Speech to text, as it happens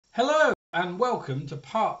Hello and welcome to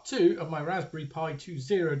part 2 of my Raspberry Pi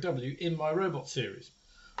 20W in my robot series,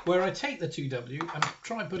 where I take the 2W and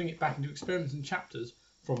try putting it back into experiments and chapters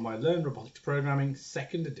from my Learn Robotics Programming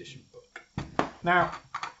 2nd edition book. Now,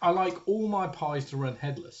 I like all my Pis to run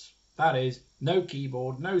headless. That is, no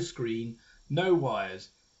keyboard, no screen, no wires,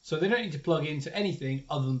 so they don't need to plug into anything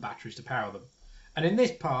other than batteries to power them. And in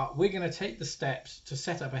this part, we're going to take the steps to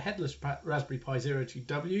set up a headless Raspberry Pi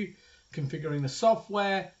 02W, configuring the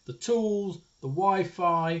software, the tools, the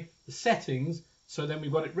Wi-Fi, the settings, so then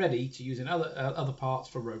we've got it ready to use in other parts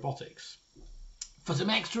for robotics. For some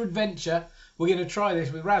extra adventure, we're going to try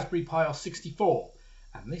this with Raspberry Pi OS 64,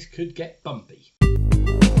 and this could get bumpy.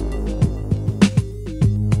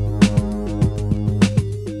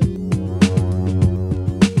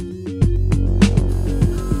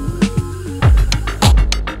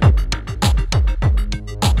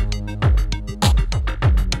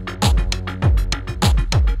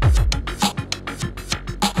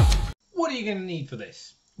 What are you going to need for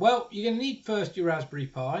this? Well, you're going to need first your Raspberry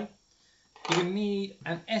Pi. You're going to need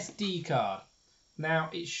an SD card. Now,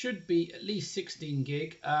 it should be at least 16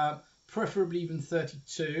 gig, preferably even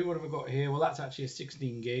 32. What have I got here? Well, that's actually a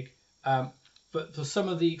 16 gig. But for some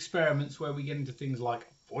of the experiments where we get into things like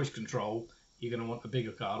voice control, you're going to want a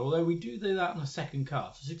bigger card. Although we do that on a second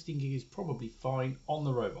card, so 16 gig is probably fine on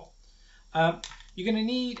the robot. You're going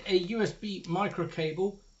to need a USB micro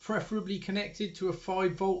cable, preferably connected to a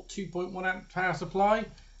 5-volt 2.1 amp power supply,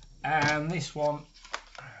 and this one,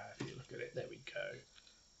 if you look at it, there we go,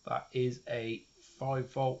 that is a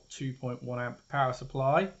 5-volt 2.1 amp power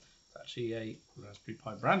supply. It's actually a Raspberry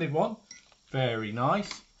Pi branded one, very nice.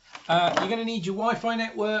 You're going to need your Wi-Fi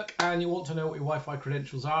network, and you want to know what your Wi-Fi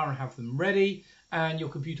credentials are and have them ready, and your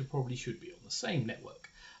computer probably should be on the same network.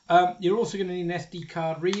 You're also going to need an SD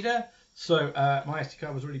card reader. So my SD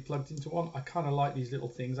card was already plugged into one. I kind of like these little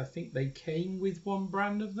things. I think they came with one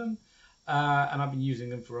brand of them, and I've been using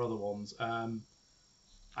them for other ones.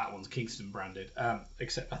 That one's Kingston branded,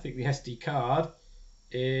 except I think the SD card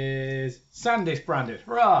is SanDisk branded.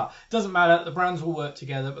 Hurrah! Doesn't matter, the brands will work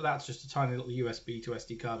together, but that's just a tiny little USB to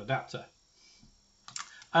SD card adapter.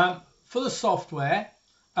 For the software,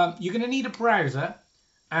 you're going to need a browser,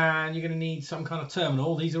 and you're going to need some kind of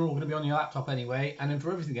terminal. These are all going to be on your laptop anyway, and then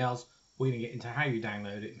for everything else, we're going to get into how you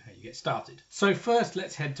download it and how you get started. So first,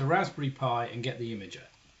 let's head to Raspberry Pi and get the imager.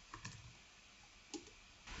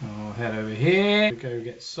 I'll head over here, go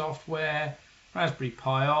get software, Raspberry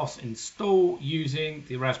Pi OS, install using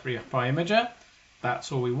the Raspberry Pi imager.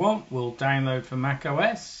 That's all we want. We'll download for Mac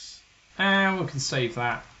OS, and we can save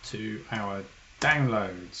that to our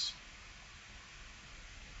downloads.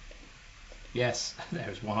 Yes,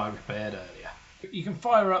 there's one I prepared earlier. You can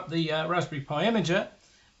fire up the Raspberry Pi imager,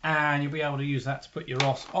 and you'll be able to use that to put your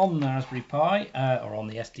OS on the Raspberry Pi or on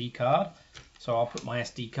the SD card. So I'll put my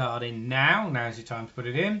SD card in now. Now's your time to put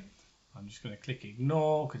it in. I'm just going to click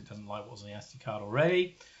ignore because it doesn't like what's on the SD card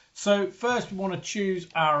already. So first we want to choose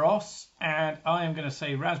our OS, and I am going to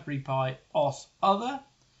say Raspberry Pi OS Other,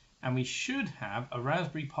 and we should have a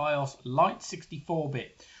Raspberry Pi OS Lite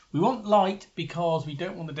 64-bit. We want light because we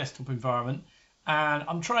don't want the desktop environment, and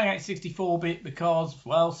I'm trying out 64-bit because,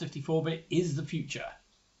 well, 64-bit is the future.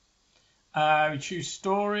 We choose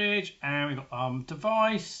storage, and we've got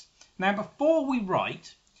device. Now, before we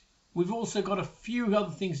write, we've also got a few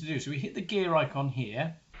other things to do. So we hit the gear icon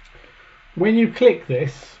here. When you click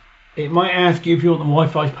this, it might ask you if you want the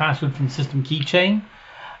Wi-Fi password from system keychain.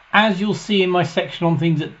 As you'll see in my section on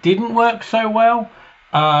things that didn't work so well,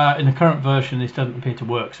 in the current version, this doesn't appear to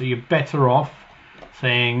work. So you're better off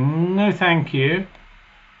saying no thank you.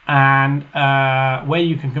 And where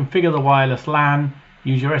you can configure the wireless LAN,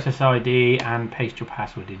 use your SSID and paste your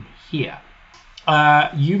password in here.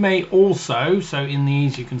 You may also, so in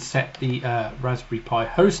these you can set the Raspberry Pi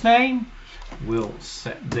host name. We'll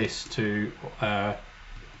set this to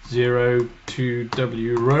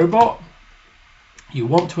 02W robot. You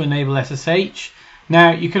want to enable SSH. Now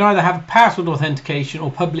you can either have password authentication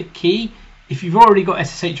or public key. If you've already got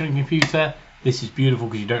SSH on your computer, this is beautiful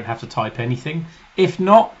because you don't have to type anything. If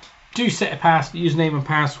not, do set a username and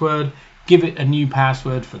password. Give it a new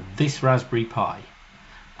password for this Raspberry Pi.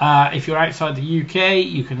 If you're outside the UK,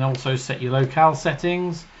 you can also set your locale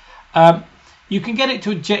settings. You can get it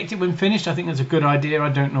to eject it when finished. I think that's a good idea. I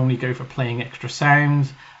don't normally go for playing extra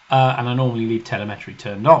sounds, and I normally leave telemetry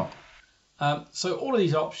turned on. So all of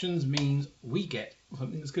these options means we get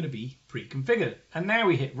something that's going to be pre-configured. And now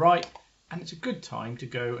we hit right, and it's a good time to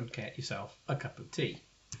go and get yourself a cup of tea.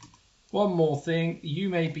 One more thing, you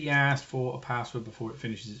may be asked for a password before it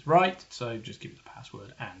finishes its write, so just give it the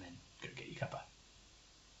password and then go get your cuppa.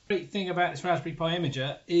 Great thing about this Raspberry Pi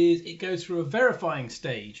Imager is it goes through a verifying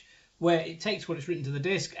stage where it takes what it's written to the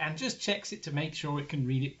disk and just checks it to make sure it can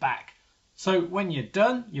read it back. So when you're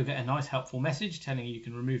done, you'll get a nice helpful message telling you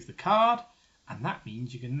can remove the card, and that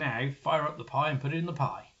means you can now fire up the Pi and put it in the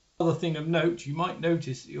Pi. Another thing of note, you might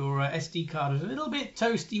notice that your SD card is a little bit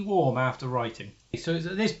toasty warm after writing. So it's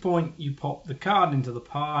at this point you pop the card into the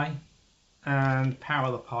Pi and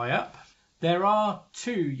power the Pi up. There are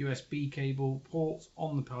 2 USB cable ports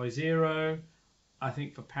on the Pi Zero. I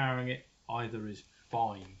think for powering it, either is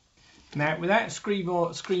fine. Now, without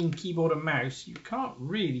screen, keyboard and mouse, you can't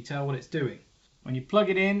really tell what it's doing. When you plug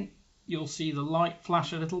it in, you'll see the light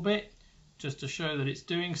flash a little bit, just to show that it's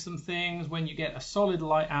doing some things. When you get a solid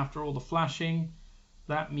light after all the flashing,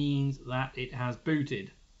 that means that it has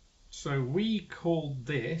booted. So we called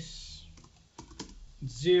this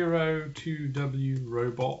 02W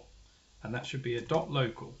robot, and that should be a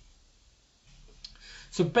 .local.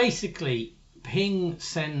 So basically, ping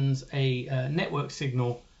sends a network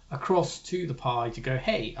signal across to the Pi to go,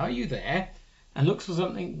 hey, are you there? And looks for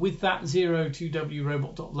something with that 02W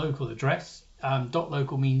robot.local address.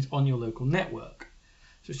 .local means on your local network.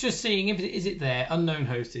 So it's just seeing if is it there. Unknown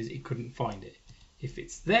host is it couldn't find it. If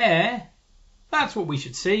it's there, that's what we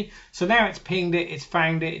should see. So now it's pinged it, it's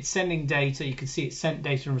found it, it's sending data. You can see it's sent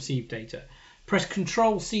data and received data. Press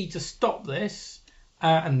Control-C to stop this,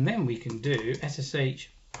 and then we can do SSH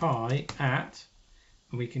pi at,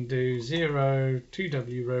 and we can do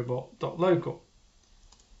 02W robot.local.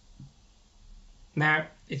 Now,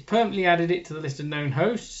 it's permanently added it to the list of known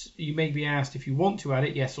hosts. You may be asked if you want to add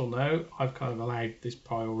it, yes or no. I've kind of allowed this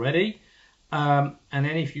Pi already. And then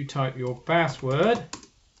if you type your password,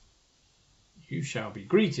 you shall be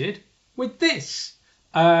greeted with this.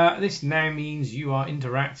 This now means you are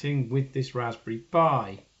interacting with this Raspberry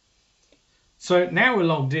Pi. So now we're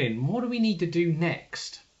logged in. What do we need to do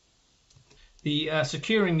next? The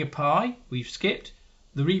securing your Pi, we've skipped.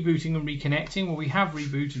 The rebooting and reconnecting, well, we have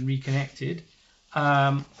rebooted and reconnected.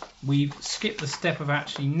 We've skipped the step of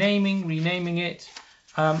actually renaming it.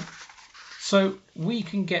 So we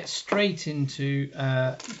can get straight into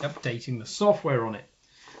updating the software on it.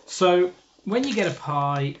 So when you get a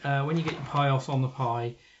Pi, when you get your Pi-os on the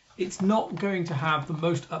Pi, it's not going to have the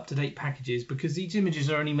most up-to-date packages because these images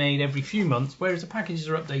are only made every few months, whereas the packages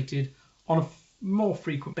are updated on a more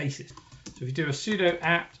frequent basis. So if you do a sudo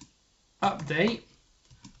apt update,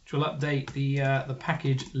 which will update the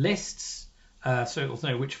package lists, so it'll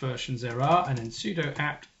know which versions there are, and then sudo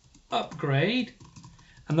apt upgrade,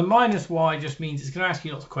 and the -y just means it's going to ask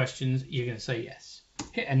you lots of questions. You're going to say yes.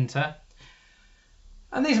 Hit enter.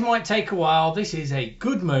 And this might take a while. This is a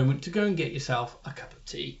good moment to go and get yourself a cup of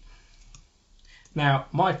tea. Now,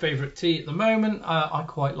 my favourite tea at the moment, I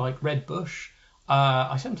quite like Red Bush.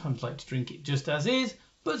 I sometimes like to drink it just as is,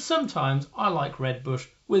 but sometimes I like Red Bush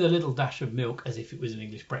with a little dash of milk as if it was an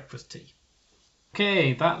English breakfast tea.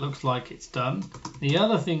 Okay, that looks like it's done. The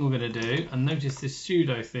other thing we're going to do, and notice this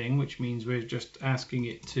sudo thing, which means we're just asking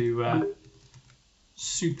it to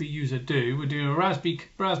super user do. We're doing a Raspberry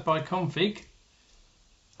config.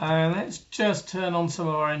 And let's just turn on some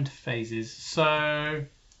of our interfaces. So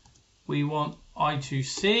we want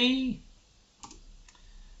I2C.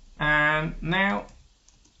 And now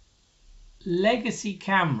legacy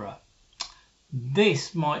camera.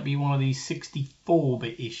 This might be one of these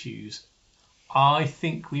 64-bit issues. I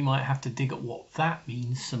think we might have to dig at what that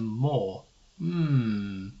means some more.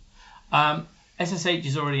 SSH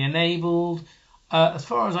is already enabled. As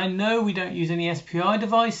far as I know, we don't use any SPI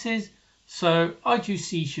devices. So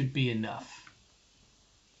I2C should be enough.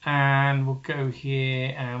 And we'll go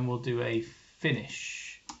here and we'll do a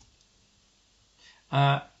finish.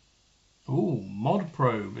 Mod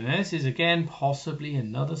probe. And this is again possibly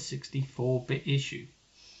another 64-bit issue.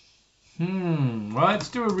 Right, let's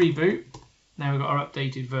do a reboot. Now we've got our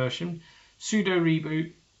updated version. Sudo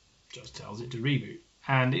reboot just tells it to reboot.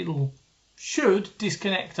 And it'll should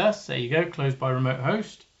disconnect us. There you go, closed by remote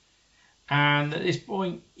host. And at this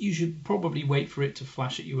point, you should probably wait for it to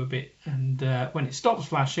flash at you a bit. And when it stops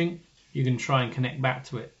flashing, you can try and connect back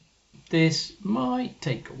to it. This might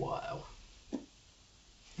take a while.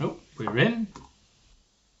 Oh, we're in.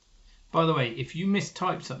 By the way, if you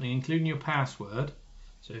mistype something, including your password,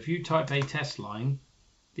 so if you type a test line,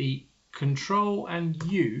 the Control and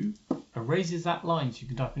U erases that line so you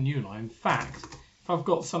can type a new line. In fact, if I've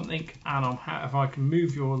got something and if I can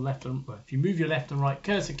move your left and if you move your left and right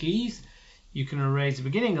cursor keys, you can erase the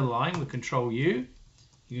beginning of the line with Control U.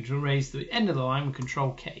 You can erase the end of the line with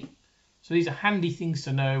Control K. So these are handy things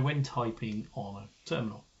to know when typing on a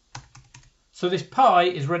terminal. So this Pi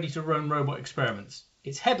is ready to run robot experiments.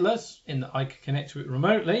 It's headless in that I can connect to it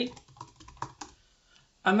remotely.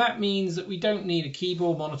 And that means that we don't need a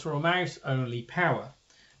keyboard, monitor or mouse, only power.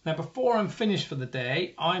 Now before I'm finished for the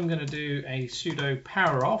day, I'm going to do a sudo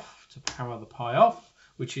power off to power the Pi off,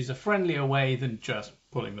 which is a friendlier way than just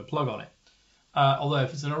pulling the plug on it. Although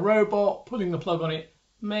if it's in a robot, pulling the plug on it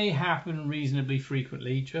may happen reasonably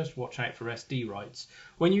frequently. Just watch out for SD writes.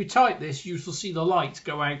 When you type this, you shall see the lights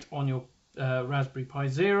go out on your Raspberry Pi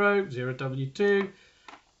 0W2. At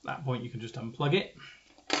that point, you can just unplug it.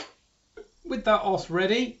 With that OS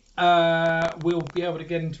ready, we'll be able to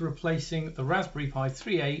get into replacing the Raspberry Pi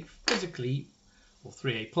 3A physically, or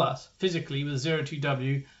 3A Plus, physically with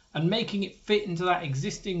 02W and making it fit into that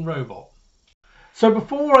existing robot. So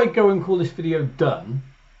before I go and call this video done,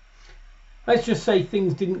 let's just say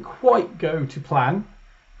things didn't quite go to plan.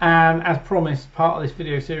 And as promised, part of this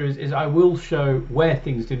video series is I will show where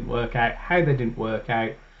things didn't work out, how they didn't work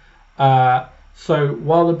out. So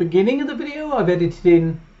while the beginning of the video I've edited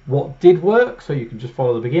in what did work, so you can just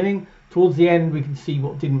follow the beginning. Towards the end we can see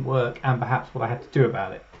what didn't work and perhaps what I had to do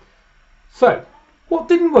about it. So, what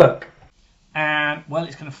didn't work? And well,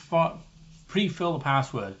 it's going to pre-fill the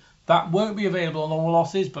password. That won't be available on all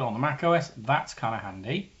OSes, but on the Mac OS, that's kind of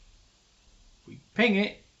handy. If we ping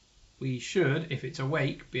it, we should, if it's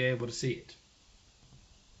awake, be able to see it.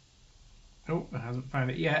 Oh, it hasn't found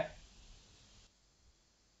it yet.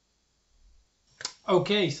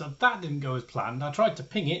 Okay, so that didn't go as planned. I tried to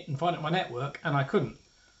ping it and find it on my network, and I couldn't.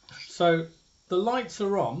 So the lights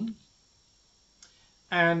are on,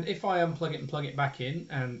 and if I unplug it and plug it back in,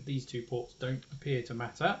 and these two ports don't appear to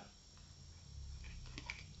matter,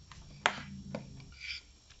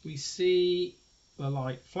 we see the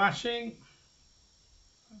light flashing.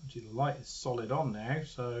 Actually, the light is solid on now,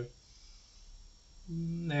 so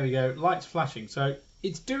there we go. Light's flashing. So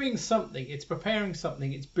it's doing something. It's preparing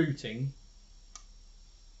something. It's booting.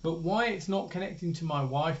 But why it's not connecting to my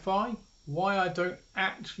Wi-Fi, why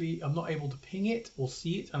I'm not able to ping it or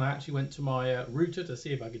see it, and I actually went to my router to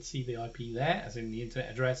see if I could see the IP there, as in the internet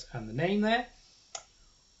address and the name there,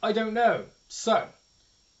 I don't know. So,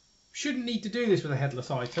 shouldn't need to do this with a headless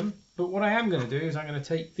item, but what I am going to do is I'm going to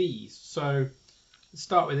take these. So, let's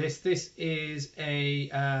start with this. This is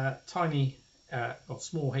a tiny or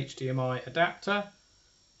small HDMI adapter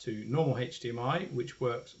to normal HDMI, which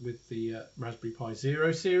works with the Raspberry Pi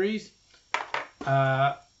 0 series.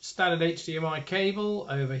 Standard HDMI cable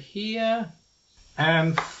over here.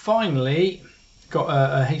 And finally, got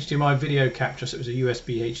a HDMI video capture, so it was a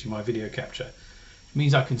USB HDMI video capture. It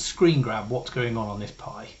means I can screen grab what's going on this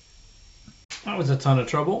Pi. That was a ton of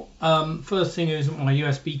trouble. First thing is my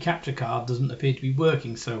USB capture card doesn't appear to be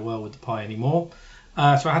working so well with the Pi anymore.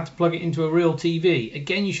 So I had to plug it into a real TV.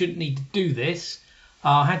 Again, you shouldn't need to do this.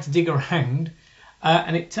 I had to dig around,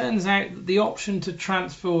 and it turns out that the option to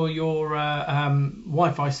transfer your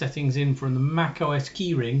Wi-Fi settings in from the Mac OS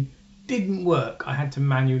keyring didn't work. I had to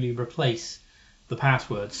manually replace the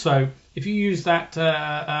password. So if you use that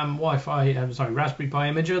Raspberry Pi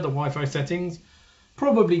imager, the Wi-Fi settings,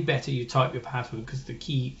 probably better you type your password, because the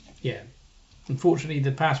key, unfortunately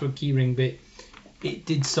the password keyring bit, it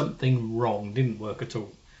did something wrong, didn't work at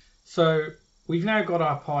all. So we've now got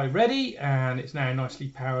our Pi ready, and it's now nicely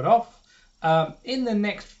powered off. In the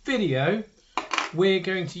next video, we're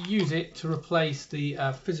going to use it to replace the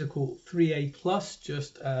physical 3A Plus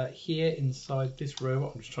just here inside this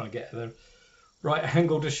robot. I'm just trying to get the right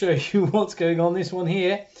angle to show you what's going on this one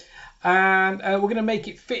here. And we're going to make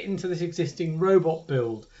it fit into this existing robot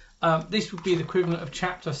build. This would be the equivalent of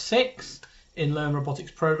Chapter 6 in Learn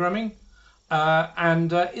Robotics Programming.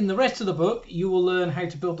 And in the rest of the book, you will learn how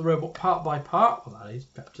to build the robot part by part. Well, that is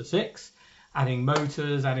Chapter 6. Adding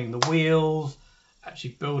motors, adding the wheels,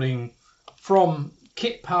 actually building from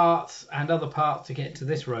kit parts and other parts to get to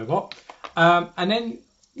this robot. And then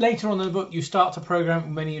later on in the book, you start to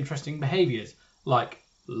program many interesting behaviors, like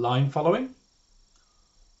line following,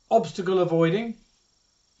 obstacle avoiding,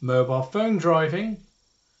 mobile phone driving,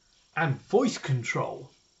 and voice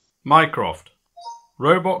control. Mycroft.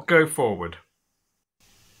 Robot go forward.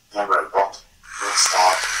 The robot will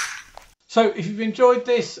start. So if you've enjoyed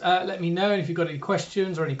this, let me know. And if you've got any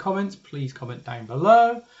questions or any comments, please comment down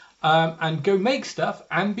below. And go make stuff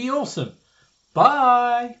and be awesome.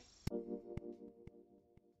 Bye.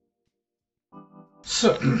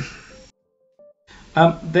 So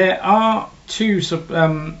there are two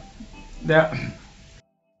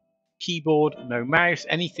keyboard, no mouse,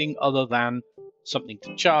 anything other than something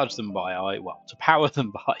to charge them by, to power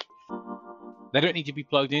them by. They don't need to be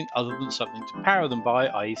plugged in other than something to power them by,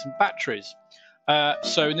 i.e. some batteries.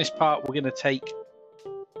 So in this part, we're going to take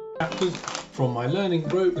chapters from my learning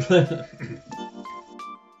rope.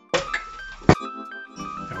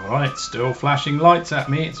 on, it's still flashing lights at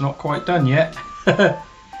me. It's not quite done yet. You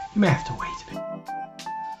may have to wait a bit.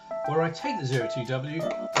 Where I take the 02W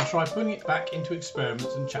and try putting it back into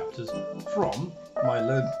experiments and chapters from my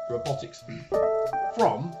Learn Robotics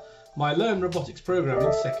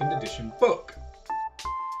Programming 2nd edition book.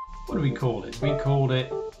 What do we call it? We called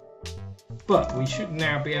it, but we should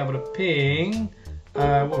now be able to ping,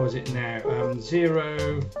 what was it now?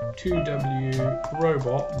 02W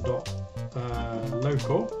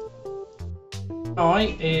robot.local.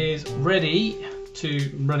 I is ready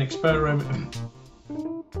to run experiment.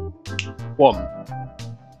 1.